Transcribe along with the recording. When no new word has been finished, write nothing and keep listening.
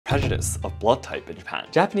prejudice of blood type in Japan.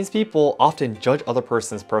 Japanese people often judge other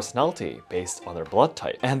person's personality based on their blood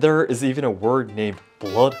type, and there is even a word named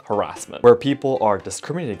blood harassment, where people are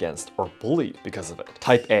discriminated against or bullied because of it.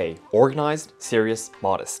 Type A, organized, serious,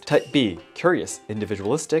 modest. Type B, curious,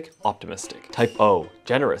 individualistic, optimistic. Type O,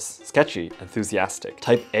 generous, sketchy, enthusiastic.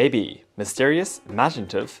 Type AB, mysterious,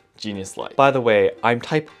 imaginative, genius-like. By the way, I'm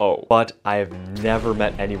type O, but I have never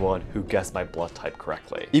met anyone who guessed my blood type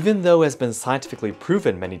correctly. Even though it has been scientifically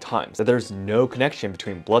proven many times that there's no connection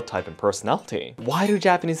between blood type and personality, why do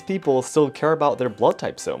Japanese people still care about their blood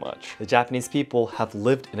type so much? The Japanese people have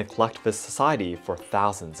lived in a collectivist society for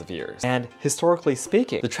thousands of years, and historically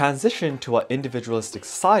speaking, the transition to an individualistic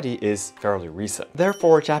society is fairly recent.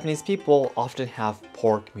 Therefore, Japanese people often have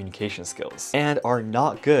poor communication skills and are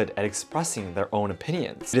not good at expressing their own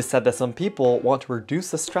opinions. It is said that some people want to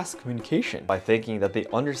reduce the stress of communication by thinking that they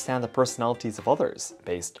understand the personalities of others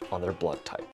based on their blood type.